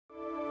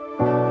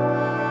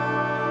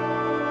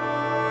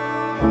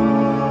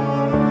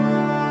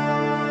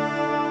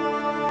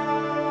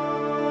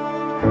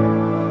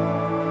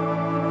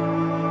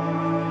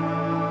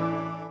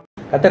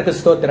கர்த்தருக்கு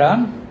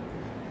ஸ்தோத்திரம்.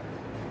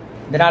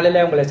 இந்த நாளில்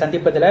உங்களை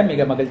சந்திப்பதில்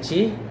மிக மகிழ்ச்சி.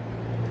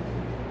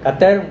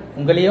 கர்த்தர்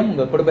உங்களையும்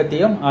உங்கள்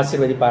குடும்பத்தையும்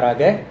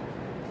ஆசீர்வதிப்பாராக.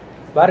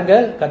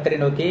 வாருங்கள், கர்த்தரை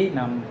நோக்கி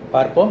நாம்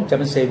பார்ப்போம்,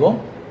 ஜெபம் செய்வோம்.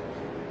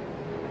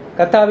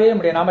 கர்த்தாவே,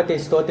 உம்முடைய நாமத்தை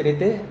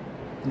ஸ்தோத்திரித்து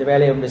இந்த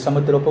வேலையை உங்களுடைய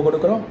சமூகத்தில் ஒப்பு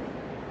கொடுக்கிறோம்.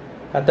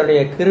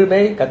 கர்த்தருடைய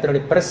கிருபை,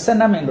 கர்த்தருடைய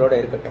பிரசன்னம் எங்களோட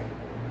இருக்கட்டும்.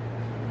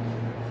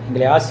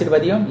 எங்களை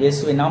ஆசீர்வதியும்.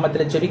 இயேசுவின்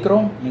நாமத்தில்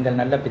ஜெபிக்கிறோம் எங்கள்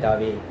நல்ல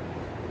பிதாவே,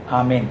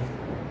 ஆமேன்.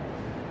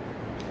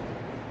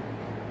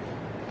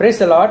 Praise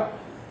the Lord.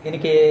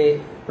 இன்னைக்கு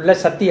உள்ள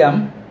சத்தியம்,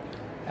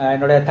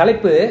 என்னோட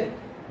தலைப்பு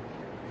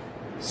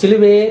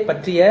சிலுவையை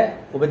பற்றிய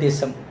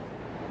உபதேசம்.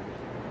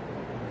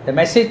 The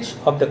message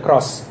of the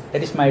cross.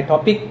 That is my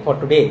topic for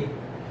today.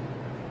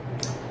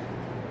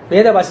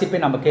 வேத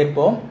வாசிப்பை நாம்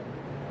கேட்போம்.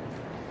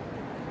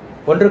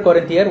 1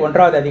 கொரிந்தியர்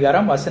 1வது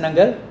அதிகாரம்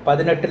வசனங்கள்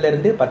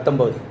 18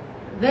 19.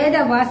 வேத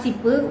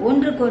வாசிப்பு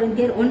 1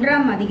 கொரிந்தியர்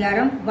 1ஆம்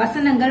அதிகாரம்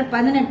வசனங்கள்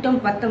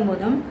 18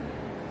 19.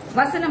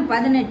 வசனம்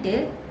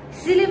 18.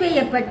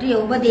 சிலுவையை பற்றிய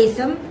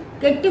உபதேசம்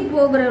கெட்டு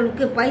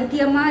போகிறவர்களுக்கு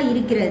பைத்தியமா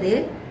இருக்கிறது,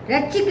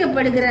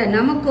 ரட்சிக்கப்படுகிற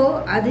நமக்கோ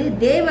அது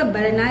தேவ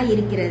பலனாய்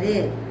இருக்கிறது.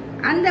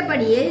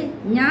 அந்தபடியே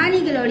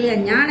ஞானிகளுடைய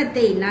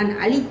ஞானத்தை நான்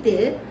அழித்து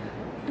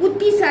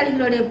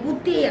புத்திசாலிகளுடைய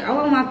புத்தியை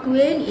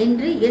அவமாக்குவேன்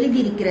என்று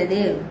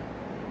எழுதியிருக்கிறது.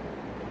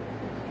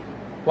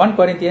 1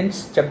 Corinthians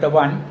chapter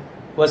 1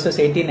 verses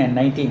 18 and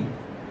 19.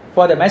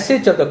 For the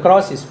message of the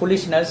cross is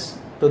foolishness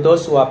to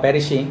those who are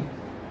perishing,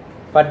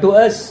 but to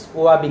us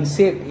who are being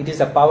saved it is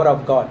the power of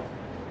God.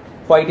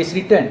 For it is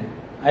written,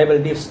 I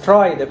will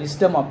destroy the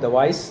wisdom of the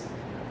wise,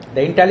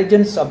 the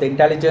intelligence of the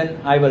intelligent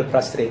I will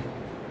frustrate.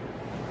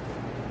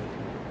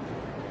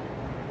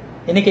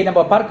 இன்னைக்கு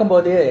நம்ம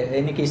பார்க்கும்போது,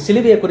 இன்னைக்கு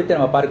சிலுவையை குறித்து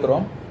நம்ம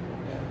பார்க்கிறோம்.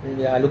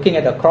 We are looking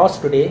at the cross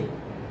today.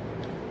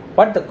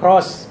 What the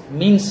cross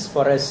means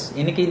for us.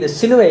 இன்னைக்கு இந்த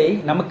சிலுவை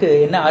நமக்கு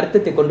என்ன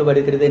அர்த்தத்தை கொண்டு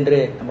வருகிறது என்று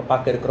நம்ம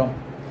பார்க்க இருக்கிறோம்.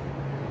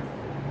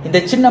 இந்த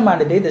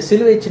சின்னமானது, இந்த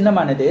சிலுவை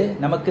சின்னமானது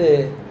நமக்கு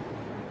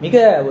மிக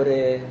ஒரு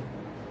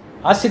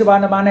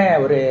ஆசீர்வாதமான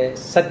ஒரு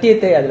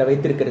சத்தியத்தை அதில்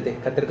வைத்திருக்கிறது.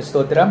 கர்த்தருக்கு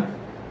ஸ்தோத்திரம்.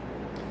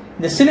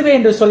 இந்த சிலுவை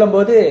என்று சொல்லும்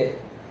போது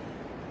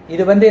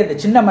இது அந்த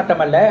சின்ன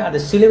மட்டம் அல்ல, அந்த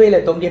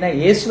சிலுவையில் தொங்கின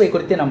இயேசுவை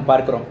குறித்து நாம்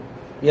பார்க்கிறோம்.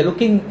 We are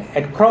looking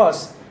at cross,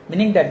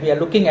 meaning that we are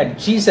looking at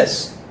Jesus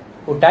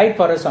who died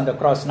for us on the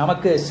cross.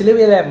 நமக்கு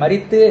சிலுவையில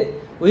மரித்து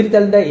உயிர்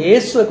தெழுந்த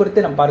இயேசுவை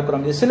குறித்து நாம்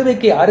பார்க்கிறோம். இந்த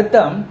சிலுவைக்கு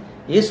அர்த்தம்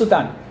இயேசு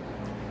தான்.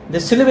 இந்த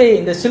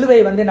சிலுவை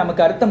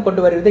நமக்கு அர்த்தம்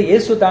கொண்டு வருகிறது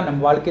இயேசு தான். நம்ம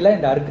வாழ்க்கையில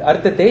இந்த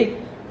அர்த்தத்தை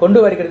கொண்டு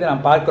வருகிறது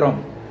நாம் பார்க்கிறோம்.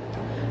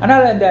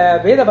 ஆனால் இந்த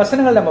வேத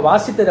வசனங்கள் நம்ம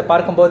வாசித்ததை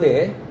பார்க்கும்போது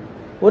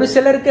ஒரு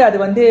சிலருக்கு அது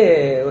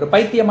ஒரு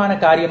பைத்தியமான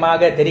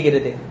காரியமாக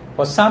தெரிகிறது.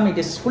 For some it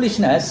is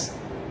foolishness.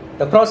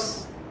 The cross,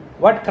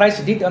 what Christ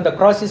did on the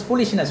cross is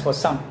foolishness for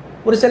some.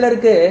 ஒரு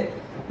சிலருக்கு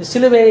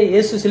சிலுவை,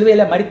 இயேசு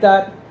சிலுவையில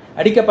மரித்தார்,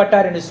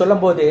 அடிக்கப்பட்டார் என்று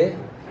சொல்லும் போது,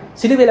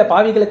 சிலுவையில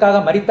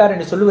பாவிகளுக்காக மரித்தார்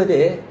என்று சொல்லுவது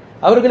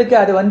அவர்களுக்கு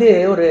அது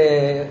ஒரு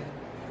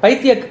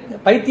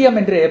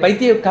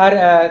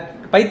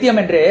பைத்தியம்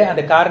என்று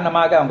அந்த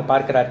காரணமாக அவங்க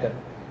பார்க்கிறார்கள்.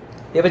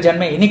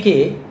 தேவஜன்மை, இன்னைக்கு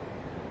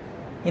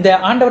இந்த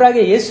ஆண்டவராக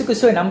இயேசு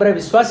கிறிஸ்துவை நம்புற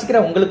விசுவாசிக்கிற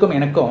உங்களுக்கும்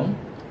எனக்கும்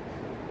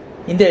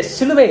இந்த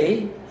சிலுவை,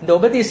 இந்த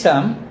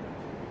உபதேசம்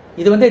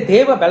இது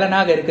தேவ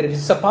பலனாக இருக்கிறது.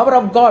 It's the power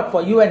of God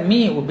for you and me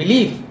who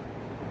believe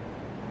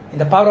in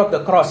the power of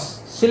the cross.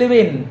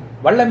 சிலுவையின்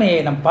வல்லமையை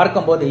நம்ம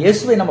பார்க்கும்போது,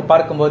 இயேசுவை நம்ம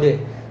பார்க்கும்போது,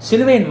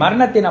 சிலுவையின்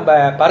மரணத்தை நம்ம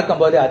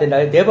பார்க்கும்போது அது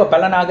தேவ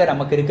பலனாக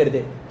நமக்கு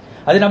இருக்கிறது.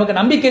 அது நமக்கு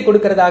நம்பிக்கை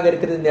கொடுக்கிறதாக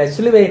இருக்கிறது. இந்த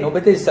சிலுவையின்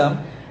உபதேசம்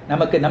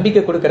நமக்கு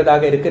நம்பிக்கை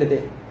கொடுக்கிறதாக இருக்கிறது.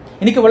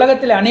 இன்னைக்கு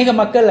உலகத்தில் அநேக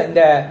மக்கள்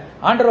இந்த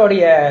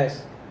ஆண்டவருடைய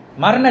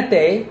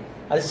மரணத்தை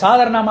அது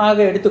சாதாரணமாக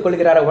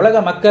எடுத்துக்கொள்கிறார். உலக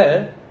மக்கள்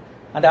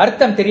அந்த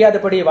அர்த்தம்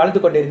தெரியாதபடி வாழ்ந்து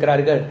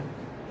கொண்டிருக்கிறார்கள்.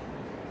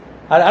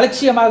 அது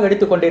அலட்சியமாக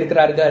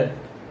எடுத்துக்கொண்டிருக்கிறார்கள்.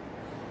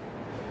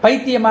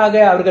 பைத்தியமாக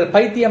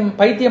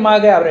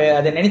அவர்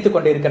அதை நினைத்துக்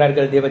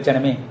கொண்டிருக்கிறார்கள்.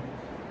 தேவஜனமே,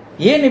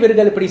 ஏன்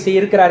இவர்கள் இப்படி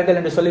இருக்கிறார்கள்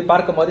என்று சொல்லி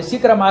பார்க்கும்போது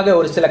சீக்கிரமாக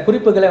ஒரு சில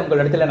குறிப்புகளை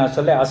உங்களிடத்துல நான்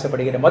சொல்ல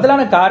ஆசைப்படுகிறேன்.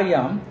 முதலான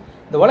காரியம்,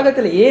 இந்த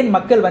உலகத்தில் ஏன்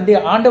மக்கள்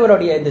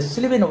ஆண்டவருடைய இந்த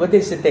சிலுவையின்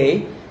உபதேசத்தை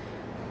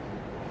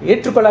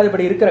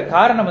ஏற்றுக்கொள்ளாதபடி இருக்கிற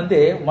காரணம்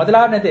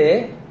முதலானது,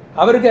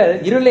 அவர்கள்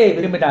இருளை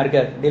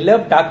விரும்பினார்கள். They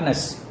love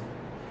darkness.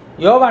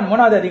 யோவான்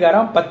 3வது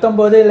அதிகாரம்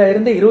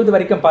 19 20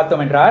 வரைக்கும்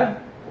பார்த்தோம் என்றால்,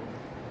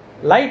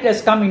 light has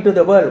come into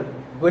the world.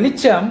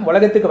 வெளிச்சம்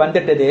உலகத்துக்கு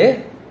வந்துட்டது.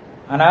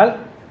 ஆனால்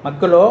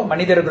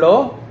மனிதர்களோ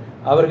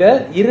அவர்கள்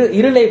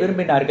இருளை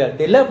விரும்பினார்கள்.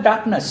 They love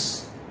darkness.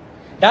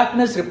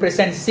 Darkness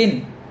represents sin.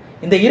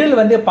 இந்த இருள்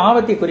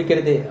பாவத்தை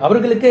குறிக்கிறது.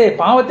 அவர்களுக்கு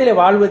பாவத்திலே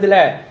வாழ்வதில்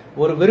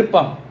ஒரு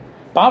விருப்பம்,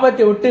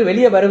 பாவத்தை விட்டு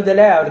வெளியே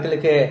வருவதில்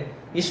அவர்களுக்கு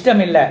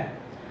இஷ்டம் இல்லை.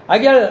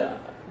 ஆகையால்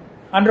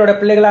ஆண்டவருடைய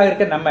பிள்ளைகளாக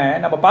இருக்க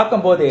நம்ம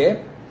பார்க்கும்போது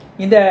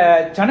இந்த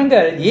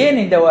ஜனங்கள் ஏன்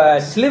இந்த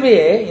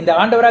சிலுவையை, இந்த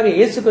ஆண்டவராக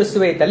இயேசு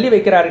கிறிஸ்துவை தள்ளி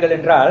வைக்கிறார்கள்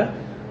என்றால்,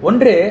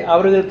 ஒன்று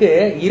அவர்களுக்கு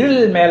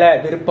இருள் மேல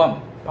விருப்பம்,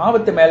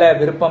 பாவத்து மேல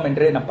விருப்பம்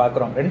என்று நாம்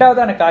பார்க்கிறோம்.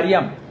 இரண்டாவதான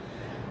காரியம்,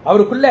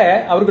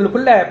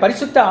 அவர்களுக்குள்ள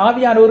பரிசுத்த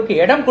ஆவியானவருக்கு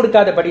இடம்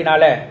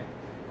கொடுக்காதபடினால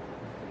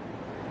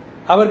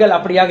அவர்கள்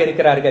அப்படியாக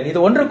இருக்கிறார்கள். இது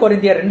 1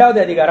 கொரிந்தியர் 2வது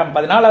அதிகாரம்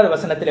 14வது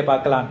வசனத்திலே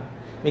பார்க்கலாம்.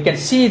 we can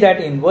see that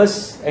in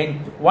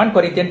 1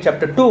 Corinthians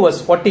chapter 2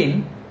 verse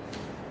 14,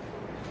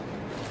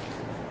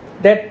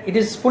 that it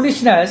is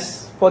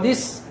foolishness for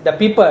the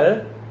people.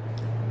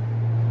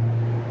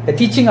 The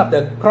teaching of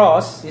the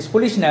cross is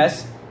foolishness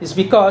is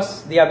because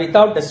they are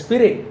without the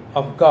Spirit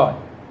of God.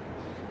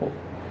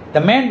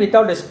 The man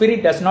without the Spirit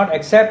does not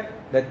accept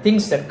the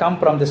things that come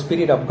from the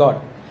Spirit of God.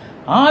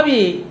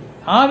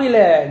 ஆவியில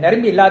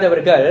நிரம்பி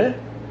இல்லாதவர்கள்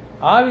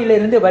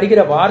ஆவியிலிருந்து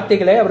வருகிற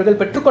வார்த்தைகளை அவர்கள்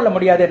பெற்றுக்கொள்ள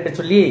முடியாது என்று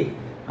சொல்லி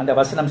அந்த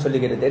வசனம்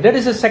சொல்லுகிறது. That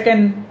is the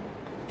second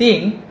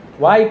thing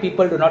why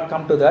people do not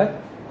come to the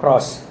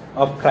cross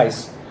of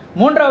Christ.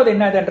 மூன்றாவது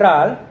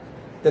என்னவென்றால்,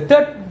 the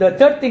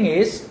third thing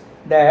is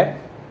that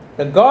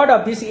the God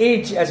of this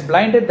age has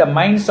blinded the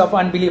minds of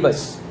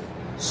unbelievers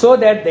so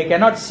that they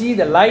cannot see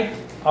the light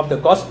of the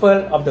gospel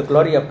of the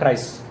glory of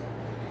Christ.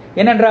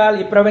 ஏனென்றால்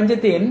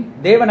இப்பிரபஞ்சத்தின்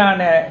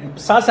தேவனான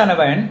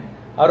சாசானவன்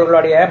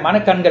அவர்களுடைய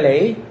மனக்கண்களை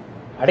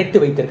அடைத்து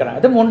வைத்திருக்கிறார்.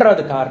 அது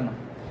மூன்றாவது காரணம்.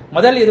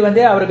 முதல் இது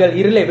அவர்கள்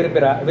இருளை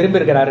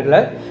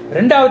விரும்புகிறார்கள்.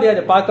 இரண்டாவது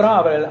அதை பார்க்கிறோம்,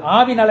 அவர்கள்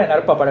ஆவினால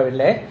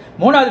நிரப்பப்படவில்லை.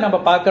 மூணாவது நம்ம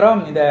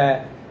பார்க்கிறோம், இந்த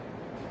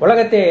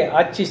உலகத்தை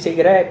ஆட்சி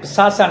செய்கிற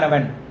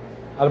பிசாசானவன்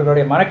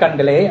அவர்களுடைய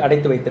மனக்கண்களை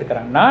அடைத்து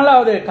வைத்திருக்கிறான்.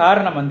 நாலாவது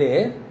காரணம்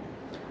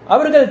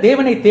அவர்கள்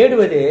தேவனை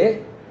தேடுவது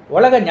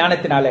உலக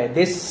ஞானத்தினால.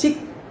 They seek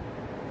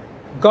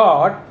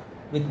God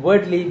with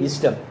worldly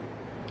wisdom.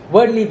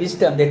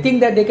 They think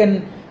that they can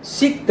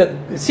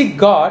seek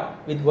God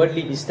with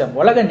worldly wisdom.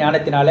 உலக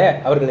ஞானத்தினால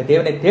அவர்கள்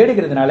தேவனை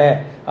தேடுகிறதுனால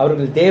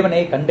அவர்கள்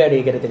தேவனை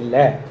கண்டடைகிறது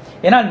இல்லை.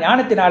 ஏன்னா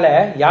ஞானத்தினால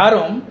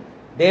யாரும்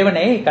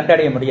தேவனை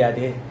கண்டடைய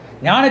முடியாது.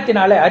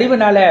 ஞானத்தினால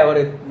அறிவினால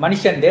ஒரு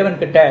மனுஷன்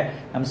தேவன் கிட்ட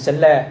நம்ம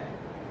செல்ல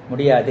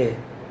முடியாது.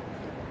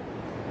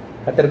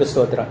 கர்த்தருக்கு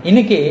ஸ்தோத்திரம்.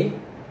 இன்னைக்கு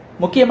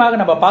முக்கியமாக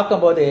நம்ம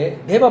பார்க்கும்போது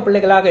தேவ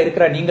பிள்ளைகளாக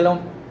இருக்கிற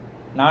நீங்களும்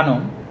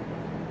நானும்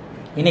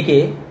இன்னைக்கு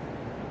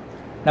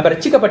நம்ம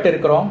ரட்சிக்கப்பட்டு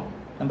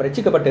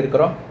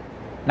இருக்கிறோம்.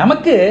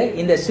 நமக்கு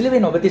இந்த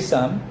சிலுவையின்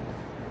உபதேசம்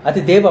அது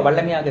தேவ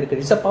வல்லமையாக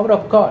இருக்குது. It's a power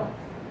of God.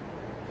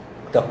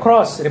 The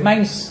cross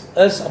reminds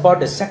us about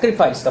the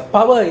sacrifice. The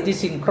power it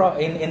is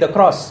in the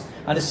cross.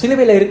 அந்த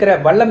சிலுவையில் இருக்கிற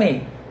வல்லமை,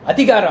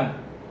 அதிகாரம்,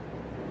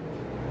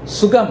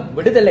 சுகம்,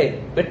 விடுதலை,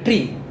 வெற்றி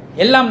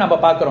எல்லாம் நம்ம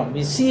பார்க்கிறோம்.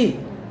 We see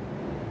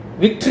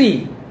victory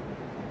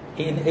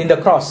in the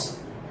cross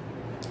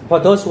for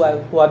those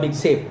who are being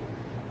saved.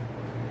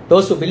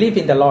 Those who believe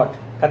in the Lord.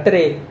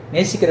 கர்த்தரை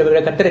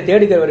நேசிக்கிறவர்கள், கர்த்தரை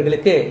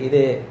தேடுகிறவர்களுக்கு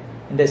இது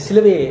இந்த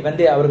சிலுவை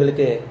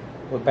அவர்களுக்கு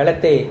ஒரு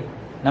பலத்தை,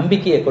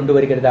 நம்பிக்கையை கொண்டு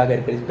வருகிறதாக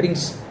இருக்கிறது. It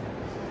brings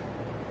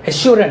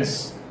assurance.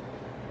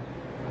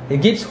 It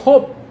gives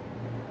hope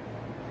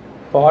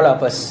for all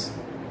of us.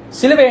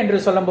 சிலுவை என்று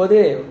சொல்லும்போது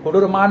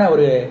கொடூரமான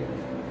ஒரு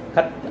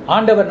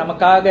ஆண்டவர்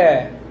நமக்காக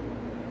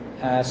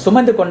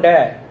சுமந்து கொண்ட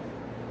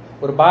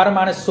ஒரு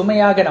பாரமான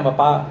சுமையாக நம்ம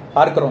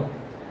பார்க்கிறோம்.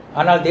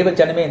 ஆனால் தேவ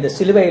ஜனமே, இந்த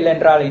சிலுவை இல்லை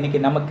என்றால் இன்னைக்கு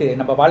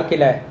நம்ம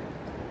வாழ்க்கையில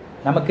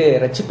நமக்கு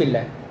ரட்சிப்பு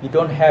இல்லை. We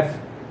don't have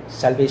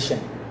salvation.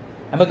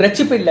 நமக்கு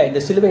ரட்சிப்பு இல்லை.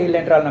 இந்த சிலுவை இல்லை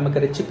என்றால்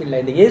நமக்கு ரட்சிப்பு இல்லை.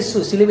 இந்த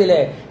இயேசு சிலுவையில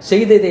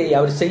செய்ததை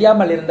அவர்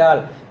செய்யாமல்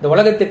இருந்தால் இந்த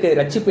உலகத்துக்கு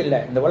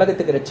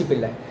ரட்சிப்பு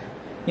இல்லை.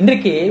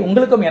 இன்றைக்கு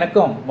உங்களுக்கும்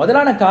எனக்கும்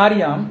முதலான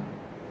காரியம்,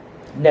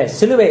 இந்த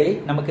சிலுவை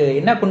நமக்கு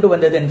என்ன கொண்டு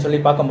வந்ததுன்னு சொல்லி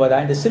பார்க்கும்போது,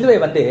 இந்த சிலுவை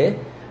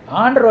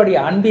ஆண்டவருடைய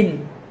அன்பின்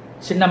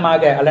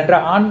சின்னமாக அல்லன்ற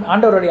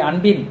ஆண்டவருடைய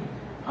அன்பின்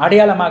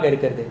அடையாளமாக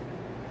இருக்கிறது.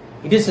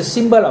 It is a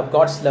symbol of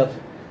God's love.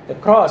 The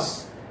cross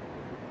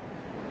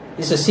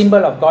is a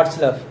symbol of God's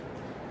love.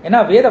 ஏன்னா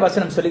வேத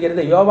வசனம்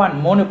சொல்லுகிறது, யோவான்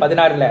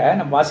 3:16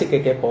 நம்ம வாசிக்க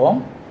கேட்போம்.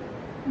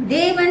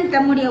 தேவன்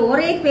தம்முடைய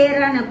ஒரே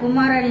பேரான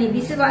குமாரனை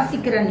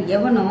விசுவாசிக்கிறன்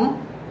எவனோ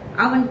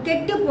அவன்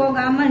கெட்டு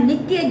போகாமல்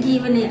நித்திய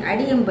ஜீவனை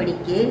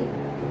அடையும்படிக்கு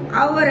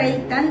அவரை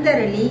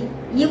தந்தரளி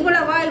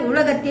இவ்வளவாய்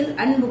உலகத்தில்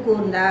அன்பு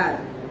கூர்ந்தார்.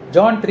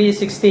 John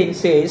 3:16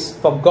 says,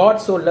 For God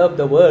so loved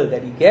the world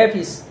that he gave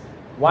his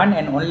one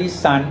and only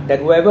Son, that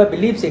whoever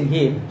believes in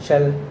him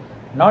shall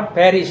not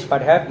perish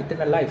but have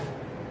eternal life.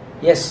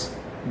 Yes,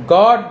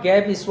 God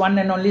gave his one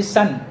and only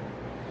Son.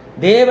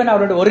 தேவன்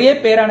அவருடைய ஒரே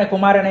பேரான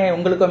குமாரனை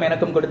உங்களுக்கும்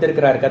எனக்கும்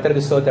கொடுத்திருக்கிறார்.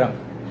 கர்த்தருக்கு ஸ்தோத்திரம்.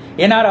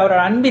 ஏன்னா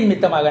அவரோட அன்பின்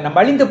மித்தமாக நம்ம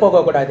அழிந்து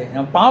போகக்கூடாது,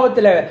 நம்ம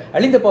பாவத்தில்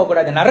அழிந்து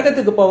போகக்கூடாது,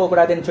 நரகத்துக்கு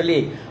போகக்கூடாதுன்னு சொல்லி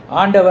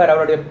ஆண்டவர்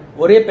அவருடைய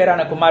ஒரே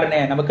பேரான குமாரனை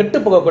நம்ம கெட்டு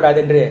போகக்கூடாது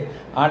என்று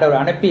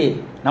ஆண்டவர் அனுப்பி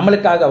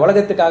நம்மளுக்காக,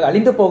 உலகத்துக்காக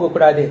அழிந்து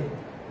போகக்கூடாது,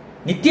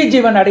 நித்திய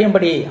ஜீவன்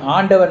அடையும்படி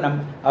ஆண்டவர்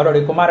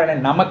அவருடைய குமாரனை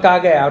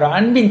நமக்காக அவர்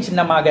அன்பின்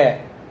சின்னமாக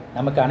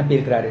நமக்கு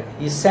அனுப்பியிருக்கிறாரு.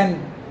 He sent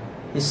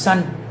his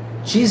son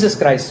Jesus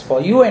Christ for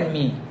you and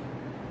me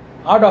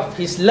out of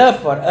his love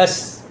for us.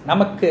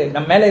 நமக்கு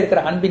நம்ம மேல இருக்கிற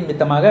அன்பின்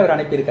மித்தமாக அவர்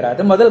அனுப்பியிருக்கிறார்.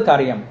 அது முதல்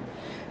காரியம்.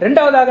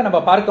 இரண்டாவதாக நம்ம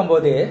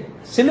பார்க்கும்போது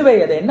சிலுவை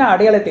அதை என்ன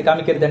அடையாளத்தை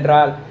காமிக்கிறது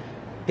என்றால்,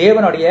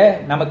 தேவனுடைய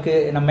நமக்கு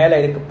நம்ம மேல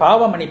இருக்க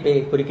பாவ மன்னிப்பை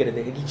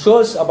குறிக்கிறது. It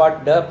shows about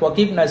the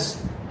forgiveness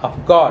of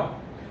God.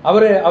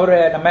 அவர்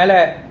நம்ம மேல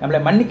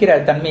நம்மளை மன்னிக்கிற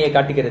தன்மையை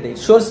காட்டுகிறது.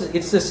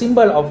 It's a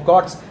symbol of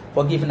God's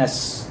forgiveness.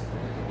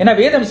 ஏன்னா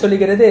வேதம்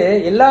சொல்லுகிறது,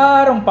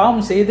 எல்லாரும்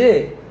பாவம் செய்து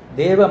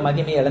தேவ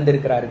மகிமையை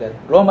இழந்திருக்கிறார்கள்.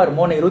 ரோமர்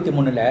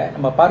 3:23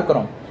 நம்ம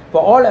பார்க்கிறோம்.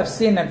 For all have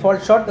sinned and fall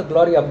short the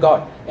glory of God.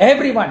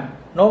 Everyone,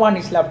 no one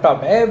is left out.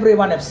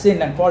 Everyone have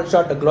sinned and fall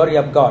short the glory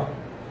of God.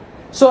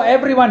 So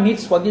everyone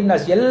needs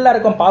forgiveness.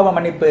 எல்லாருக்கும் பாவ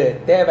மன்னிப்பு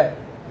தேவை.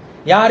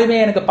 யாருமே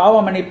எனக்கு பாவ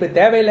மன்னிப்பு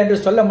தேவையில்லை என்று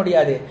சொல்ல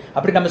முடியாது.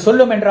 அப்படி நம்ம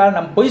சொல்லும் என்றால்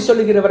நாம் பொய்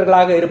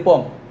சொல்லுகிறவர்களாக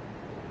இருப்போம்.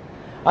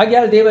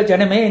 ஆகையால் தேவ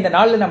ஜனமே, இந்த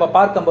நாளில் நம்ம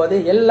பார்க்கும்போது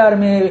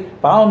எல்லாருமே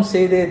பாவம்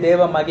செய்து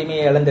தேவ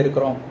மகிமையை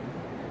இழந்திருக்கிறோம்.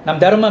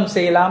 நம் தர்மம்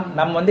செய்யலாம்,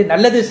 நம்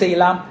நல்லது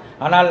செய்யலாம்,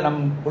 ஆனால்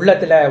நம்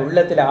உள்ளத்துல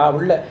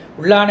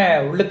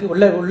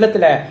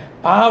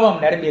பாவம்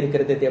நிரம்பி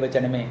இருக்கிறது தேவ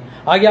ஜனமே.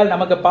 ஆகையால்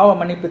நமக்கு பாவ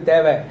மன்னிப்பு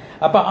தேவை.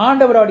 அப்ப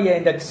ஆண்டவருடைய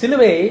இந்த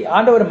சிலுவை,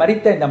 ஆண்டவர்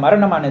மரித்த இந்த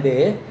மரணமானது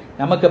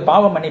நமக்கு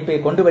பாவ மன்னிப்பை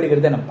கொண்டு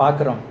வருகிறதை நம்ம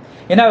பார்க்கிறோம்.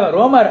 ஏன்னா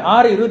ரோமர்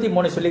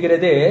 6:23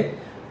 சொல்லுகிறது,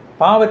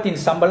 பாவத்தின்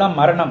சம்பளம்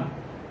மரணம்.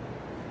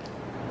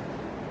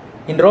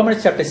 In Romans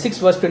chapter 6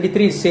 verse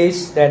 23 it says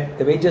that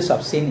the wages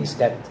of sin is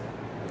death.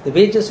 The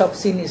wages of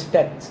sin is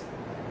death.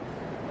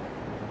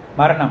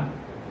 மரணம்.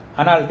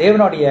 ஆனால்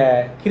தேவனுடைய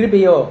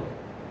கிருபையோ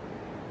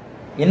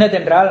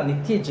என்னதென்றால்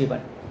நித்திய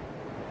ஜீவன்.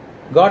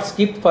 God's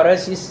gift for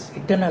us is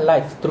eternal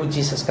life through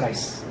Jesus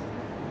Christ.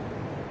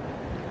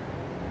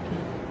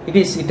 It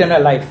is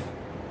eternal life.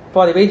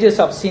 For the wages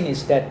of sin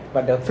is death,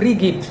 but the free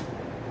gift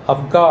of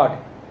God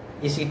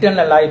is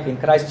eternal life in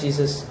Christ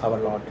Jesus our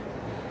Lord.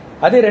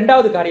 அது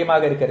இரண்டாவது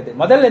காரியமாக இருக்கிறது.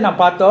 முதல்ல நாம்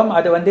பார்த்தோம்,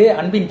 அது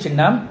அன்பின்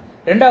சின்னம்.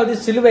 இரண்டாவது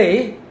சிலுவை,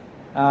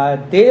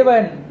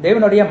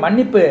 தேவனுடைய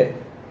மன்னிப்பு,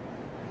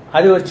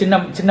 அது ஒரு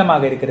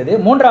சின்னமாக இருக்கிறது.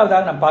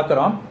 மூன்றாவதாக நாம்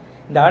பார்க்கிறோம்,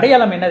 இந்த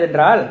அடையாளம்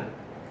என்னதென்றால்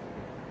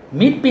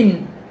மீட்பின்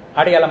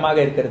அடையாளமாக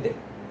இருக்கிறது.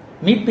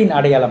 மீட்பின்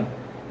அடையாளம்.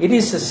 It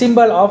is a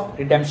symbol of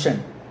redemption.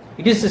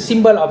 It is a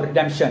symbol of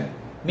redemption.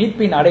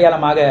 மீட்பின்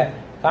அடையாளமாக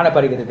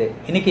காணப்படுகிறது.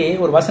 இன்னைக்கு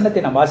ஒரு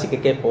வசனத்தை நாம் வாசிக்க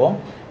கேட்போம்.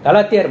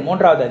 கலாத்தியர்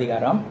 3வது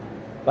அதிகாரம்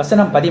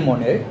வசனம்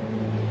 13.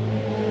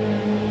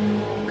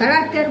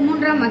 கலாத்தியர்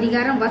 3ஆம்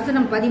அதிகாரம்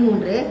வசனம்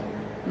 13.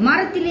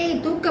 மரத்திலே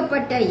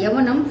தூக்கப்பட்ட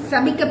எவனும்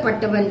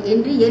சபிக்கப்பட்டவன்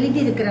என்று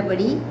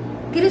எழுதியிருக்கிறபடி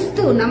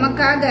கிறிஸ்து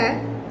நமக்காக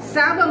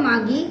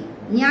சாபமாகி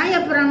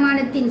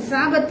நியாயப்பிரமாணத்தின்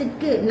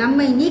சாபத்திற்கு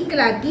நம்மை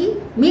நீக்கலாக்கி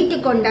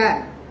மீட்டுக் கொண்டார்.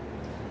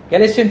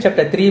 Galatians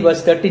chapter 3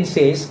 verse 13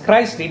 says,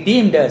 Christ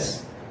redeemed us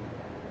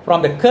from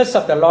the curse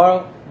of the law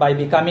by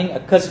becoming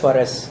a curse for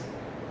us.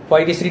 For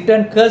it is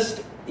written, cursed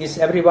is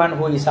everyone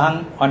who is hung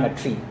on a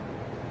tree.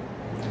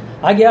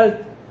 ஆகையால்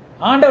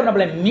ஆண்டவர்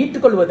நம்மளை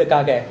மீட்டுக்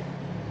கொள்வதற்காக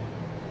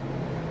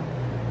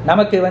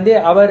நமக்கு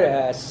அவர்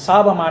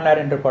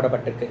சாபமானார் என்று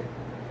போடப்பட்டிருக்கு.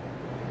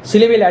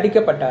 சிலுவையில்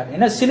அடிக்கப்பட்டார்.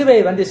 ஏன்னா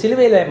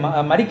சிலுவையில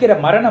மரிக்கிற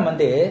மரணம்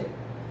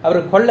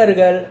அவர்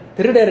கொள்ளர்கள்,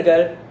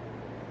 திருடர்கள்,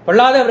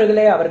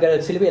 பொல்லாதவர்களே அவர்கள்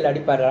சிலுவையில்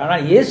அடிப்பார்கள்.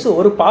 ஆனால் இயேசு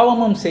ஒரு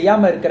பாவமும்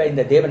செய்யாமல் இருக்கிற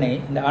இந்த தேவனை,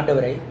 இந்த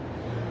ஆண்டவரை,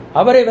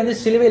 அவரை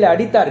சிலுவையில்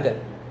அடித்தார்கள்.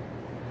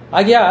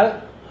 ஆகையால்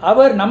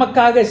அவர்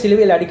நமக்காக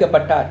சிலுவையில்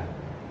அடிக்கப்பட்டார்.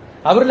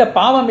 அவரில்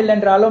பாவம் இல்லை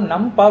என்றாலும்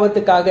நம்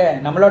பாவத்துக்காக,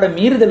 நம்மளோட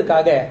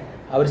மீறுதலுக்காக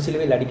அவர்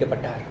சிலுவையில்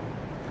அடிக்கப்பட்டார்.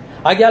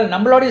 ஆகையால்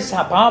நம்மளுடைய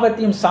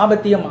பாவத்தையும்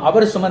சாபத்தையும்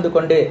அவர் சுமந்து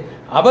கொண்டு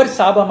அவர்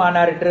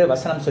சாபமானார் என்று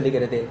வசனம்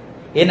சொல்லுகிறது.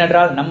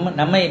 ஏனென்றால்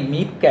நம்மை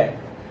மீட்க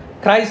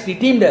Christ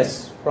redeemed us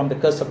from the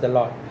curse of the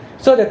Lord.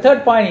 So the third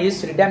point is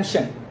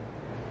redemption.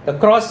 The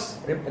cross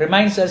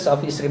reminds us of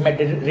his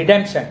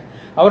redemption.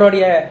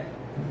 அவருடைய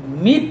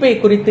மீட்பை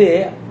குறித்து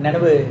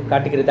நினைவு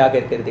காட்டுகிறதாக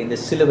இருக்கிறது இந்த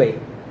சிலுவை.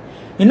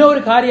 இன்னொரு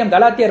காரியம்,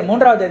 கலாத்தியர்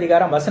 3வது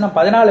அதிகாரம் வசனம்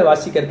 14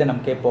 வாசிக்கிறது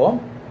நாம் கேட்போம்.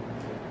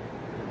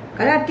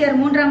 கலாத்தியர்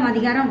 3ஆம்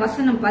அதிகாரம்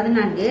வசனம்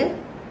 14.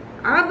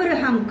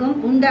 ஆபிரகாமுக்கும்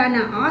உண்டான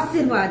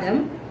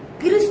ஆசீர்வாதம்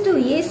கிறிஸ்து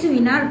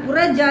இயேசுவினால்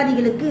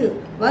புறஜாதிகளுக்கு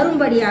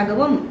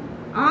வரும்படியாகவும்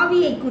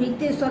ஆவியை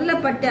குறித்து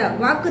சொல்லப்பட்ட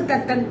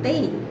வாக்குத்தத்தத்தை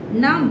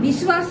நாம்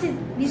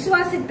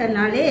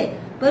விசுவாசித்தனாலே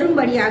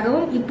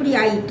பெரும்படியாகவும் இப்படி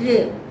ஆயிற்று.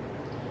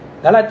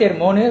 கலாத்தியர்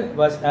 3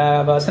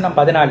 வசனம்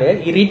 14.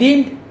 He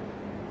redeemed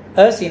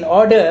us in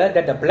order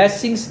that the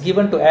blessings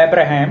given to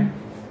Abraham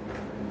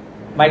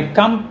might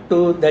come to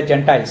the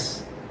Gentiles.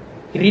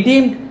 He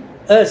redeemed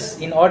us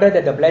in order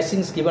that the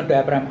blessings given to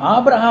Abraham,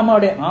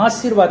 ஆபிரகாமோட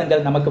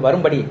ஆசீர்வாதங்கள் நமக்கு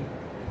வரும்படி,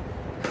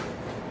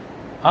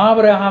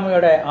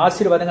 ஆபிரகாமோட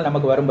ஆசீர்வாதங்கள்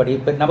நமக்கு வரும்படி,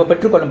 நம்ம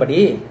பெற்றுக்கொள்ளும்படி,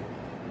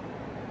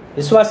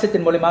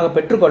 விசுவாசத்தின் மூலமாக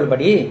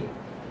பெற்றுக்கொள்ளும்படி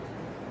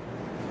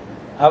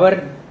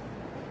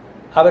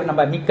அவர்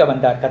நம்ம மீட்க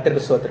வந்தார்.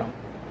 கர்த்தருக்கு ஸ்தோத்திரம்.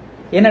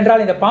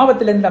 ஏனென்றால் இந்த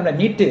பாவத்திலிருந்து நம்மளை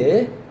மீட்டு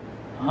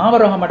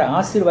ஆபிரகாமோட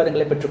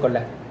ஆசீர்வாதங்களை பெற்றுக்கொள்ள.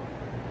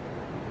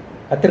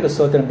 கர்த்தருக்கு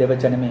ஸ்தோத்திரம்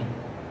தேவஜனமே.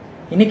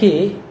 இன்னைக்கு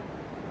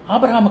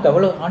ஆபிரகாமுக்கு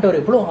ஆண்டவர்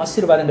எவ்வளவு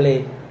ஆசீர்வாதங்களை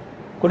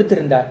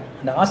கொடுத்திருந்தார்.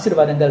 அந்த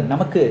ஆசீர்வாதங்கள்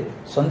நமக்கு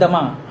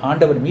சொந்தமா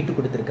ஆண்டவர் மீட்டு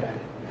கொடுத்திருக்கிறார்.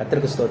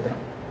 கர்த்தருக்கு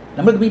ஸ்தோத்திரம்.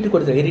 நமக்கு மீட்டு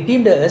கொடுத்தார். He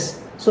redeemed us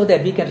so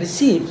that we can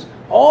receive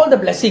all the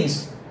blessings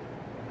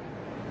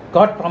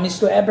God promised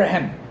to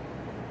Abraham.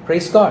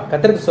 Praise God.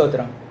 கர்த்தருக்கு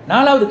ஸ்தோத்திரம்.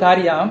 நாலாவது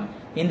காரியம்,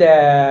 இந்த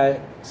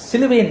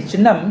சிலுவையின்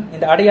சின்னம்,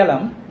 இந்த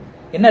அடையாளம்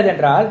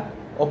என்னதென்றால்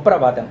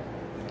ஒப்புரவாதம்.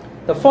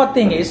 The fourth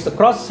thing is the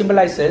cross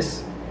symbolizes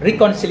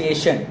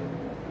reconciliation.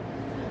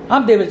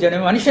 ஆம்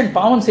தேவஜனமே, மனுஷன்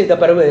பாவம் செய்த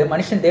பிறகு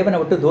மனுஷன் தேவனை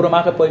விட்டு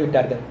தூரமாக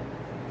போய்விட்டார்கள்.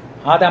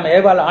 ஆதாம்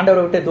ஏவாள்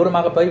ஆண்டவரை விட்டு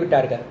தூரமாக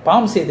போய்விட்டார்கள்,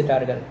 பாவம்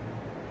செய்துட்டார்கள்.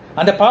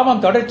 அந்த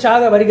பாவம்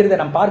தொடர்ச்சியாக வருகிறதை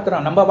நாம்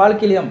பார்க்கிறோம். நம்ம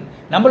வாழ்க்கையிலும்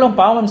நம்மளும்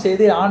பாவம்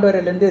செய்து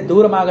ஆண்டவரிலிருந்து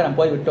தூரமாக நாம்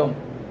போய்விட்டோம்.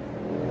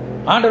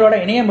 ஆண்டவரோட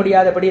இணைய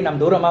முடியாதபடி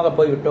நாம் தூரமாக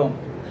போய்விட்டோம்.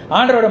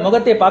 ஆண்டவரோட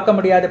முகத்தை பார்க்க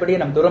முடியாதபடி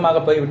நாம்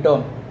தூரமாக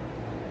போய்விட்டோம்.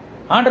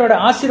 ஆண்டவரோட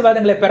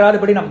ஆசீர்வாதங்களை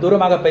பெறாதபடி நாம்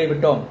தூரமாக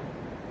போய்விட்டோம்.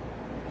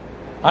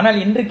 ஆனால்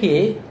இன்றைக்கு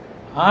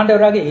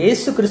ஆண்டவராக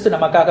இயேசு கிறிஸ்து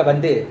நமக்காக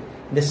வந்து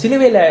இந்த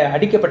சிலுவையில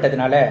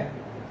அடிக்கப்பட்டதுனால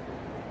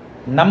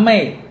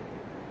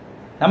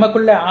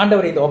நமக்குள்ள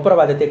ஆண்டவர் இந்த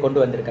ஒப்புரவாதத்தை கொண்டு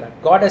வந்திருக்கிறார்.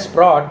 God has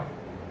brought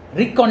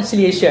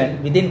reconciliation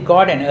within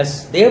God and us.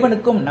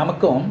 தேவனுக்கும்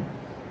நமக்கும்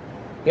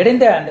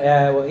இருந்த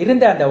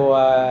அந்த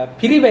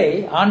பிரிவை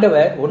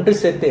ஆண்டவர் ஒன்று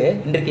சேர்த்து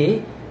இன்றைக்கு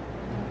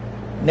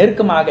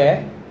நெருக்கமாக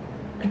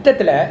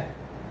கிட்டத்தில்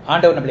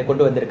ஆண்டவர் நம்மளை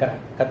கொண்டு வந்திருக்கிறார்.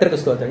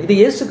 கர்த்தருக்கு ஸ்தோத்திரம். இது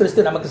இயேசு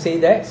கிறிஸ்து நமக்கு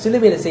செய்த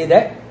சிலுவையில் செய்த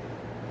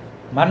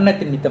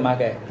மரணத்தின்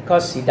நிமித்தமாக.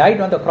 Because he died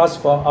on the cross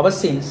for our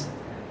sins,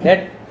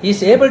 that he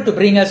is able to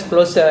bring us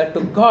closer to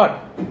God.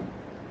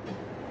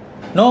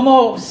 No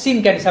more sin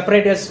can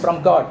separate us from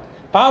God.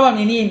 பாவம்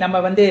இனி நம்ம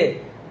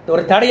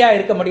ஒரு தடையா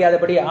இருக்க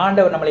முடியாதபடி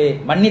ஆண்டவர் நம்மளை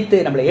மன்னித்து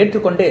நம்மளை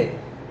ஏற்றுக்கொண்டு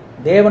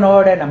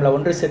தேவனோட நம்மளை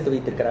ஒன்று சேர்த்து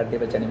வைத்திருக்கிறார்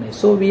தேவஜனமே.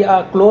 So we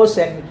are close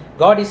and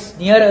God is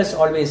near us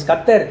always.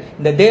 கர்த்தர்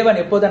இந்த தேவன்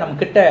எப்போதும் நம்ம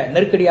கிட்ட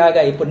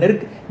நெருக்கடியாக இப்போ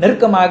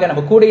நெருக்கமாக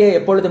நம்ம கூடயே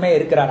எப்பொழுதுமே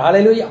இருக்கிறார்.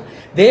 ஹல்லேலூயா.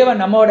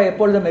 தேவன் நம்மோட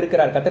எப்பொழுதும்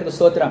இருக்கிறார். கர்த்தருக்கு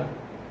ஸ்தோத்திரம்.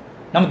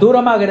 நம்ம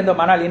தூரமாக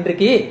இருந்தோம், ஆனால்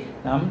இன்றைக்கு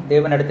நாம்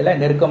தேவனிடத்துல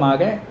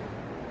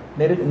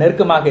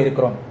நெருக்கமாக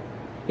இருக்கிறோம்.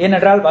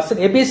 ஏனென்றால்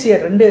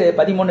எபேசியர்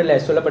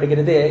 2:13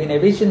 சொல்லப்படுகிறது. In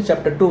Ephesians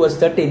chapter 2 verse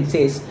 13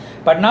 says,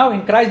 but now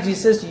in Christ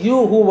Jesus you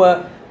who were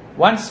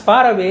once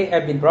far away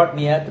have been brought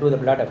near through the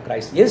blood of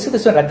Christ. இயேசு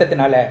கிறிஸ்துவின்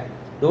ரத்தத்தினால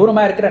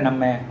தூரமா இருக்கிற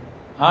நம்ம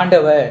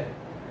ஆண்டவர்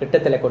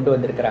கிட்டத்துல கொண்டு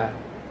வந்திருக்கிறார்.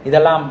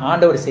 இதெல்லாம்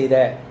ஆண்டவர் செய்த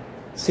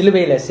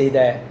சிலுவையில செய்த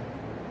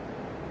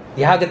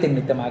தியாகத்தின்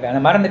நிமித்தமாக,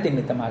 அந்த மரணத்தின்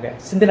நிமித்தமாக,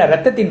 சிந்தின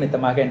ரத்தத்தின்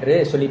நிமித்தமாக என்று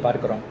சொல்லி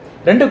பார்க்கிறோம்.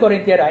 2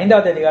 கொரிந்தியர்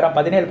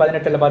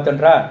 5:17-18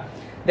 பார்த்தோன்றா,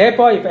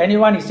 therefore if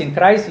anyone is in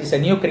Christ he is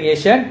a new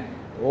creation,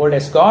 the old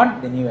has gone,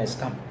 the new has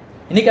come.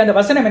 இன்னைக்கு அந்த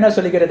வசனம் என்ன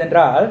சொல்லுகிறது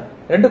என்றால்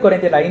 2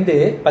 கொரிந்தியர்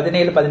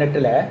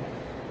 5:17-18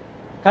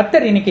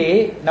 கர்த்தர் இன்னைக்கு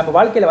நம்ம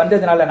வாழ்க்கையில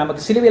வந்ததுனால,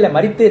 நமக்கு சிலுவையில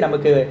மரித்து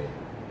நமக்கு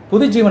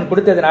புது ஜீவன்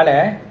கொடுத்ததுனால,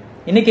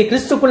 இன்னைக்கு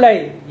கிறிஸ்துக்குள்ள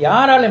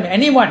யாராலும்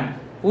anyone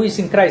who is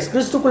in Christ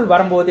கிறிஸ்துக்குள்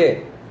வரும்போது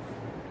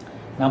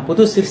நாம்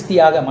புது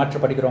சிருஷ்டியாக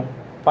மாற்றப்படுகிறோம்.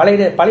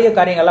 பழைய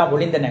காரியங்கள்லாம்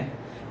ஒளிந்தன.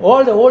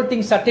 all the old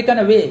things are taken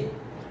away.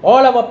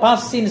 all our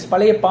past sins,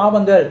 பழைய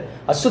பாவங்கள்,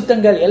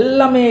 அசுத்தங்கள்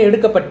எல்லாமே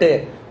எடுக்கப்பட்டு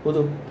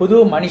புது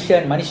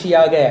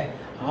மனுஷியாக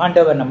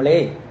ஆண்டவர் நம்மளே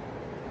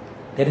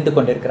தெரிந்து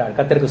கொண்டிருக்கிறார்.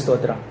 கர்த்தருக்கு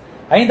ஸ்தோத்திரம்.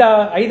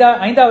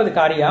 ஐந்தாவது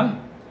காரியம்,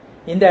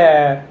 இந்த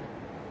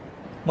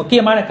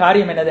முக்கியமான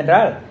காரியம்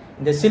என்னதென்றால்,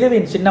 இந்த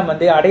சிலுவின் சின்னம்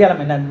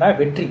அடையாளம் என்னன்னா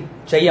வெற்றி,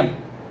 ஜெயம்.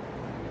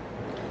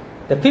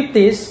 The fifth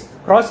is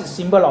cross is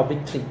symbol of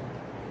victory.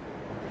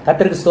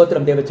 கர்த்தருக்கு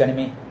ஸ்தோத்திரம்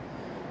தேவஜனமே.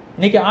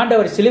 இன்னைக்கு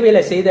ஆண்டவர் சிலுவையில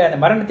செய்த அந்த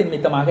மரணத்தின்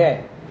நிமித்தமாக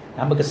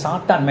நமக்கு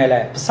சாத்தான் மேல,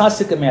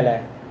 பிசாசுக்கு மேல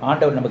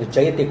ஆண்டவர் நமக்கு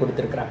ஜெயத்தை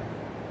கொடுத்திருக்கிறார்.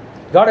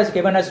 God has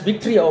given us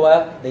victory over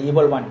the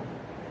evil one.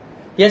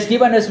 He has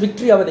given us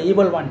victory over the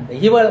evil one. The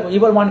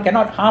evil one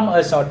cannot harm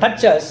us or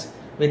touch us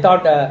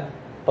without the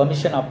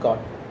permission of God.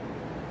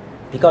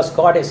 Because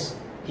God has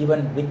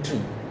given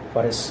victory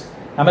for us.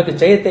 நமக்கு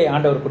ஜெயத்தை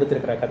ஆண்டவர்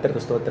கொடுத்திருக்கிறார்.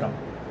 கர்த்தருக்கு ஸ்தோத்திரம்.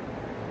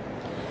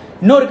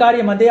 இன்னொரு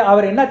காரியம்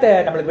அவர் என்னத்தை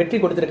நம்மளுக்கு வெற்றி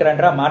கொடுத்திருக்கிறார்,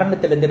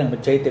 மரணத்திலிருந்து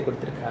நமக்கு ஜெயத்தை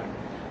கொடுத்திருக்கிறார்.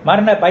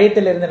 மரண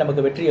பயத்திலிருந்து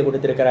நமக்கு வெற்றியை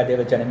கொடுத்திருக்கிறார்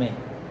தேவஜனமே.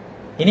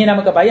 இனி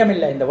நமக்கு பயம்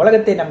இல்லை. இந்த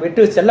உலகத்தை நம்ம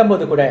விட்டு செல்லும்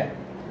போது கூட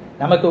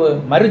நமக்கு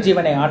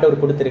மறுஜீவனை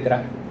ஆண்டவர்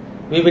கொடுத்திருக்கிறார்.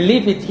 We will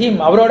live with him.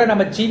 அவரோட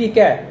நம்ம ஜீவிக்க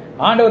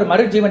ஆண்டவர்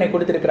மறுஜீவனை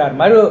கொடுத்திருக்கிறார்,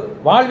 மறு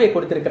வாழ்வை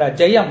கொடுத்திருக்கிறார்.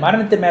 ஜெயம்,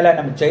 மரணத்து மேல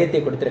நம்ம ஜெயத்தை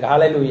கொடுத்திருக்கிறார்.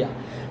 ஹல்லேலூயா.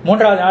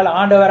 3வது நாள்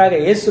ஆண்டவராக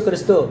இயேசு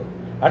கிறிஸ்து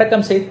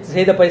அடக்கம்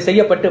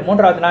செய்யப்பட்டு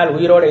 3வது நாள்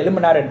உயிரோடு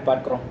எழும்பினார் என்று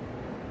பார்க்கிறோம்.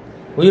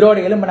 உயிரோடு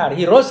எழும்பினார்.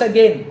 He rose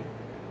again.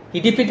 He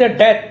defeated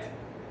death.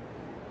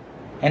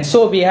 And so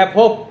we have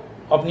hope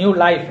of new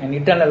life and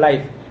eternal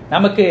life.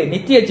 நமக்கு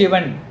நித்திய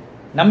ஜீவன்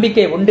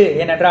நம்பிக்கை உண்டு.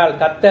 ஏனென்றால்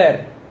கர்த்தர்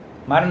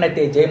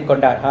மரணத்தை ஜெயம்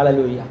கொண்டார்.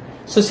 ஹல்லேலூயா.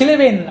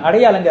 சிலுவையின்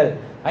அடையாளங்கள்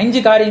 5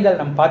 காரியங்கள்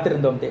நாம்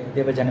பார்த்திருந்தோம்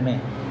தேவஜனமே.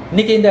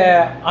 இன்னைக்கு இந்த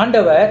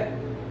ஆண்டவர்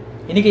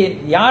இன்னைக்கு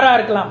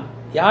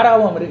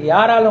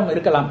யாராலும்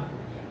இருக்கலாம்.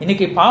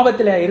 இன்னைக்கு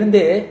பாவத்தில்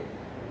இருந்து,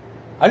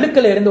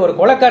 அழுக்கில் இருந்து, ஒரு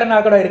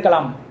கொலைக்காரனாக கூட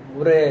இருக்கலாம்,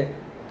 ஒரு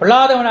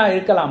பொல்லாதவனா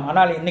இருக்கலாம்.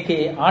 ஆனால் இன்னைக்கு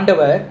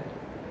ஆண்டவர்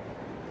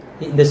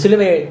இந்த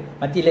சிலுவை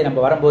மத்தியிலே நம்ம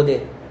வரும்போது,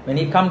 when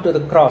he come to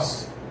the cross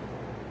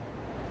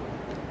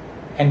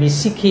and we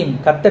seek him,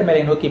 கர்த்தர்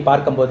மேலே நோக்கி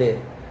பார்க்கும்போது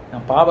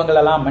நம் பாவங்கள்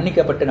எல்லாம்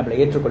மன்னிக்கப்பட்டு நம்மளை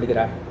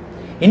ஏற்றுக்கொள்கிறார்.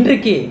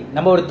 இன்றைக்கு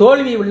நம்ம ஒரு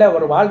தோல்வி உள்ள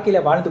ஒரு வாழ்க்கையில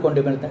வாழ்ந்து கொண்டு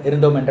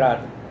இருந்தோம்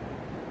என்றால்,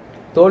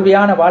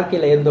 தோல்வியான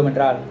வாழ்க்கையில இருந்தோம்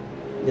என்றால்,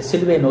 இந்த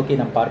சிலுவையை நோக்கி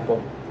நாம்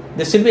பார்ப்போம்.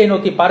 இந்த சிலுவையை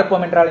நோக்கி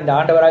பார்ப்போம் என்றால் இந்த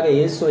ஆண்டவராக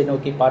இயேசுவை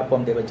நோக்கி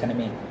பார்ப்போம்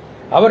தேவஜனமே.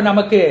 அவர்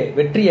நமக்கு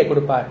வெற்றியை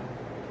கொடுப்பார்.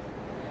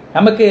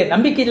 நமக்கு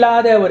நம்பிக்கை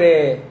இல்லாத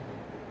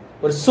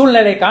ஒரு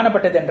சூழ்நிலை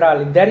காணப்பட்டது என்றால்,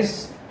 there is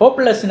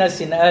hopelessness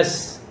in us,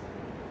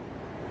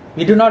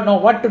 we do not know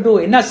what to do,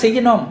 என்ன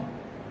செய்யணும்,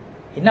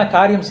 என்ன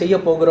காரியம் செய்ய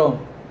போகிறோம்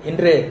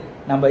என்று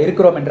நம்ம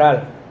இருக்கிறோம் என்றால்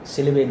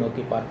சிலுவை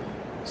நோக்கி பார்ப்போம்.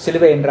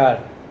 சிலுவை என்றால்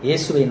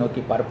இயேசுவை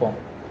நோக்கி பார்ப்போம்.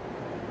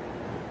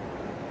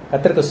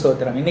 கர்த்தருக்கு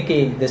ஸ்தோத்திரம். இன்னைக்கு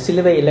இந்த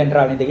சிலுவை இல்லை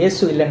என்றால், இந்த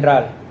இயேசு இல்லை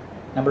என்றால்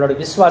நம்மளோட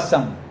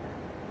விசுவாசம்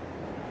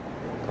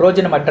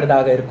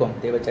பிரயோஜனமற்றதாக இருக்கும்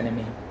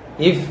தேவஜனமே.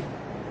 If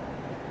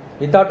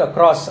without a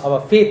cross, our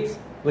faith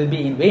will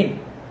be in vain.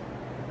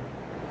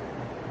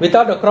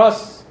 Without a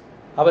cross,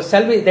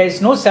 there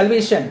is no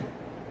salvation,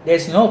 there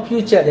is no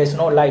future, there is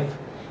no life.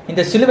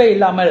 இந்த சிலுவை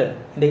இல்லாமல்,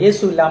 இந்த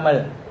இயேசு இல்லாமல்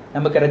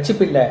நமக்கு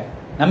ரட்சிப்பு இல்லை,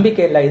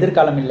 நம்பிக்கை இல்லை,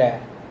 எதிர்காலம் இல்லை,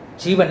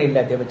 ஜீவன்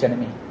இல்லை.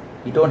 தேவஜனமே,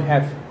 we don't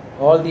have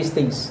all these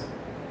things.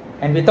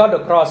 And without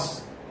a cross,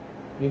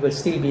 we will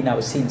still be in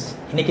our sins.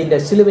 இன்னைக்கு இந்த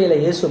சிலுவையில்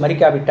இயேசு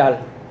மரிக்காவிட்டால்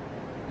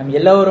நம்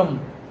எல்லோரும்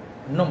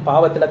இன்னும்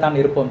பாவத்தில் தான்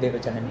இருப்போம்.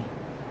 தேவஜனமே,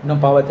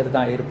 இன்னும் பாவத்தில்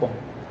தான் இருப்போம்.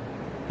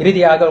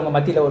 இறுதியாக உங்கள்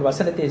மத்தியில் ஒரு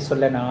வசனத்தை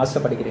சொல்ல நான்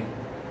ஆசைப்படுகிறேன்.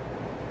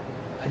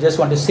 I just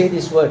want to say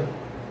this word.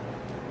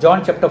 John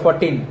chapter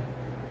 14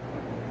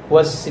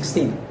 verse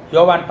 16.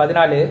 யோவான்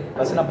 14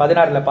 வசனம்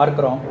 16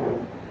 பார்க்கிறோம்.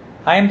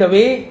 I am the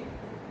way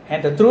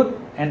and the truth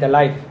and the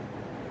life.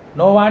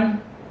 No one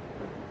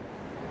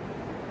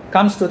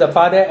comes to the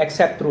Father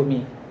except through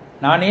me.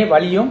 நானே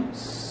வழியும்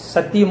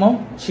சத்தியமும்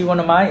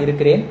ஜீவனுமாய்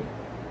இருக்கிறேன்.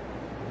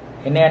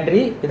 என்னை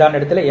அன்றி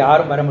பிதாவினிடத்தில்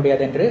யாரும் வர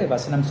முடியாது என்று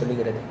வசனம்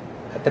சொல்லுகிறது.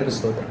 கர்த்தருக்கு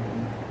ஸ்தோத்திரம்.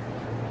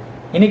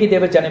 இன்னைக்கு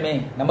தேவ ஜனமே,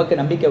 நமக்கு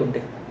நம்பிக்கை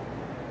உண்டு.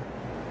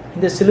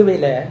 இந்த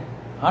சிலுவையில்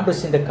ஆண்டவர்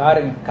செஞ்ச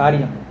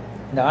காரியம்,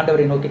 இந்த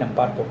ஆண்டவரை நோக்கி நாம்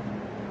பார்ப்போம்.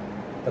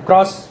 The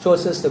cross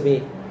shows us the way.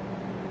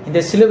 இந்த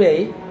சிலுவை,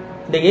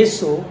 இந்த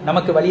இயேசு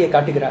நமக்கு வழியை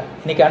காட்டுகிறார்.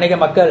 இன்னைக்கு அநேக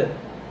மக்கள்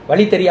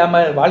வழி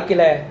தெரியாமல்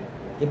வாழ்க்கையில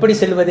எப்படி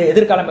செல்வது,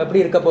 எதிர்காலம்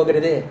எப்படி இருக்க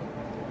போகிறது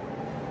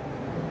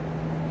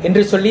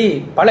என்று சொல்லி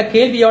பல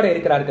கேள்வியோடு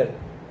இருக்கிறார்கள்.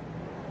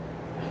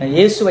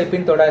 இயேசுவை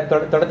பின்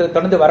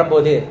தொடர்ந்து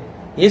வரும்போது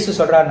இயேசு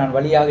சொல்றார், நான்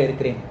வழியாக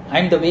இருக்கிறேன். I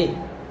am the way.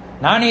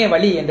 நானே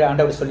வழி என்று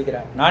ஆண்டவர்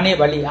சொல்லுகிறார். நானே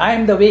வழி. I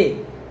am the way.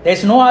 There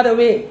is no other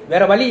way.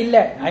 வேற வழி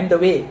இல்லை. I am the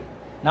way.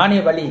 நானே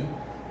வழி.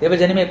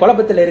 தேவஜனமே,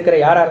 குழப்பத்தில் இருக்கிற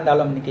யாரா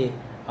இருந்தாலும் இன்னைக்கு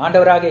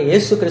ஆண்டவராக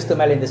இயேசு கிறிஸ்து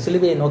மேல இந்த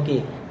சிலுவையை நோக்கி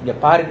இங்க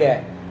பாருங்க.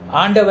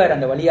 ஆண்டவர்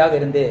அந்த வழியாக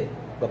இருந்து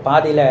உங்க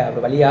பாதையில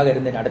அவர் வழியாக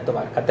இருந்து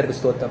நடத்துவார். கர்த்தருக்கு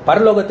ஸ்தோத்திரம்.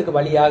 பரலோகத்துக்கு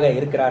வழியாக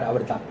இருக்கிறார்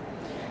அவர் தான்.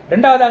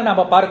 இரண்டாவதாக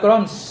நாம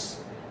பார்க்கிறோம்,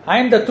 I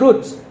am the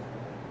truth.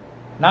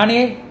 நானே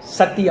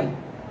சத்தியம்.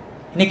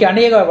 இன்னைக்கு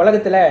அநேக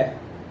உலகத்துல,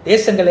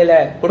 தேசங்களில,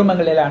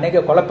 குடும்பங்களில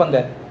அநேக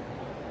குழப்பங்கள்,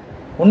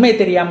 உண்மை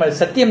தெரியாமல்,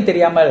 சத்தியம்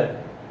தெரியாமல்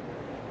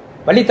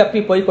வழி தப்பி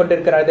போய்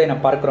கொண்டிருக்கிறதை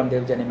நாம் பார்க்கிறோம்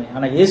தேவஜனமே.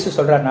 ஆனா இயேசு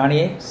சொல்றார்,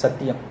 நானே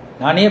சத்தியம்,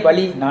 நானே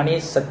வழி, நானே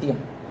சத்தியம்.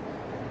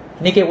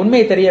 இன்னைக்கு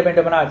உண்மை தெரிய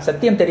வேண்டுமென்றால்,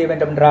 சத்தியம் தெரிய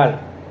வேண்டும் என்றால்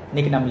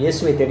இன்னைக்கு நாம்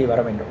இயேசுவை தேடி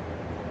வர வேண்டும்.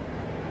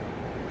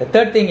 The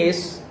third thing is,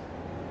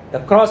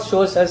 the cross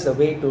shows us the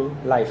way to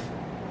life.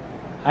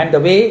 I am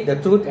the way, the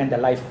truth and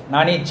the life.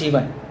 நானே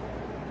ஜீவன்.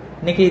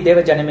 இன்னைக்கு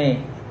தேவஜனமே,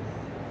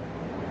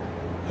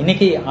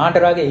 இன்னைக்கு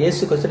ஆண்டவராக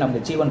இயேசு கிறிஸ்து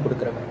நமக்கு ஜீவன்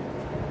கொடுக்கிறவர்,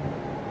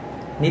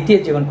 நித்திய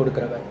ஜீவன்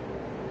கொடுக்கிறவர்.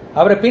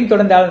 அவரை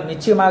பின்தொடர்ந்தால்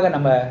நிச்சயமாக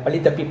நம்ம வழி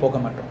தப்பி போக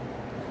மாட்டோம்.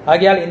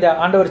 ஆகையால் இந்த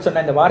ஆண்டவர்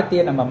சொன்ன இந்த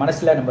வார்த்தையை நம்ம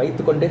மனசுல நம்ம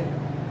வைத்துக்கொண்டு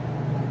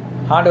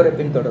ஆண்டவரை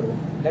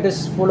பின்தொடருவோம். Let us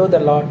follow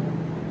the Lord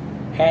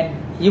and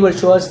He will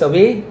show us the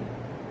way.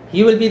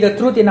 He will be the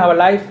truth in our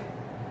life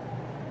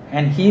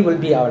and He will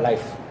be our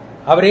life.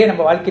 அவரே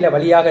நம்ம வாழ்க்கையில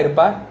வழியாக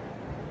இருப்பார்,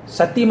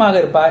 சத்தியமாக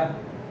இருப்பார்,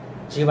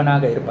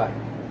 ஜீவனாக இருப்பார்.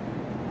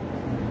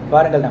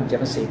 வாருங்கள் நாம்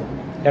ஜெபம் செய்வோம்.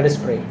 Let us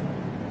pray.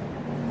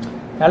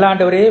 நல்ல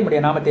ஆண்டவரே, உம்முடைய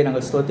நாமத்தை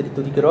நாங்கள் ஸ்தோத்திரி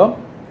துதிக்கிறோம்.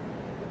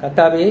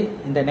 கர்த்தாவே,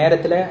 இந்த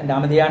நேரத்தில், இந்த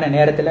அமைதியான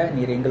நேரத்தில்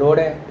நீர் எங்களோட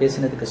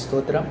பேசினதுக்கு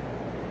ஸ்தோத்திரம்.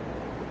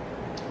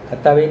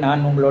 கர்த்தாவே,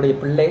 நான் உங்களுடைய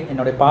பிள்ளை,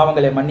 என்னுடைய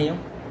பாவங்களை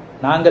மன்னியும்.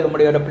 நாங்கள்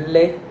உம்முடைய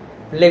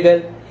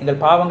பிள்ளைகள்,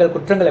 எங்கள் பாவங்கள்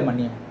குற்றங்களை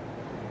மன்னியும்.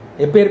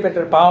 எப்பேர்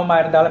பெற்ற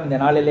பாவமாக இருந்தாலும் இந்த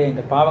நாளிலே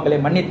எங்கள் பாவங்களை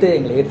மன்னித்து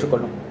எங்களை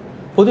ஏற்றுக்கொள்ளும்.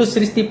 புது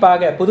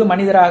சிருஷ்டிப்பாக, புது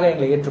மனிதராக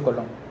எங்களை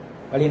ஏற்றுக்கொள்ளும்,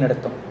 வழி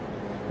நடத்தும்.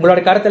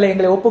 உங்களுடைய கருத்தில்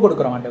எங்களை ஒப்பு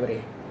கொடுக்கிறோம் ஆண்டவரே.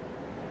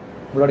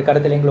 உங்களுடைய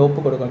கருத்தில் எங்களை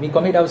ஒப்பு கொடுக்கிறோம். We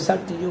commit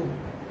ourselves to you.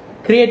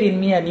 Create in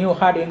me a new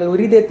heart. எங்கள்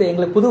இருதயத்தை,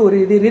 எங்களுக்கு புது ஒரு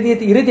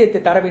இருதயத்தை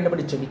தர வேண்டும்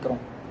என்று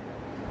சொல்லிக்கிறோம்.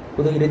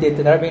 புது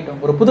இருதயத்தை தர வேண்டும்.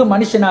 ஒரு புது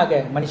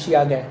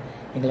மனுஷியாக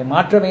எங்களை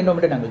மாற்ற வேண்டும்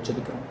என்று நாங்கள்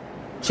சொல்லிக்கிறோம்.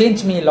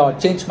 Change me, Lord.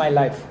 Change my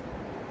life.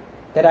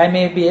 That I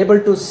may be able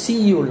to see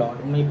you, Lord.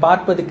 உம்மை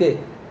பார்ப்பதற்கு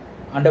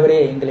ஆண்டவரே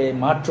எங்களை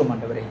மாற்றும்.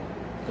 ஆண்டவரே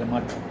எங்களை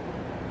மாற்றும்.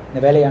 இந்த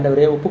வேலையை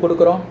ஆண்டவரே ஒப்பு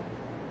கொடுக்கிறோம்.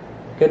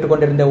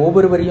 கேட்டுக்கொண்டிருந்த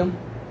ஒவ்வொருவரையும்,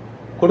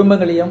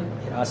 குடும்பங்களையும்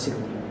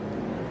ஆசீர்வதியும்.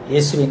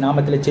 இயேசுவின்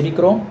நாமத்தில்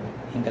ஜெபிக்கிறோம்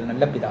எங்கள்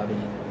நல்ல பிதாவே.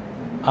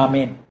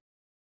 ஆமென்.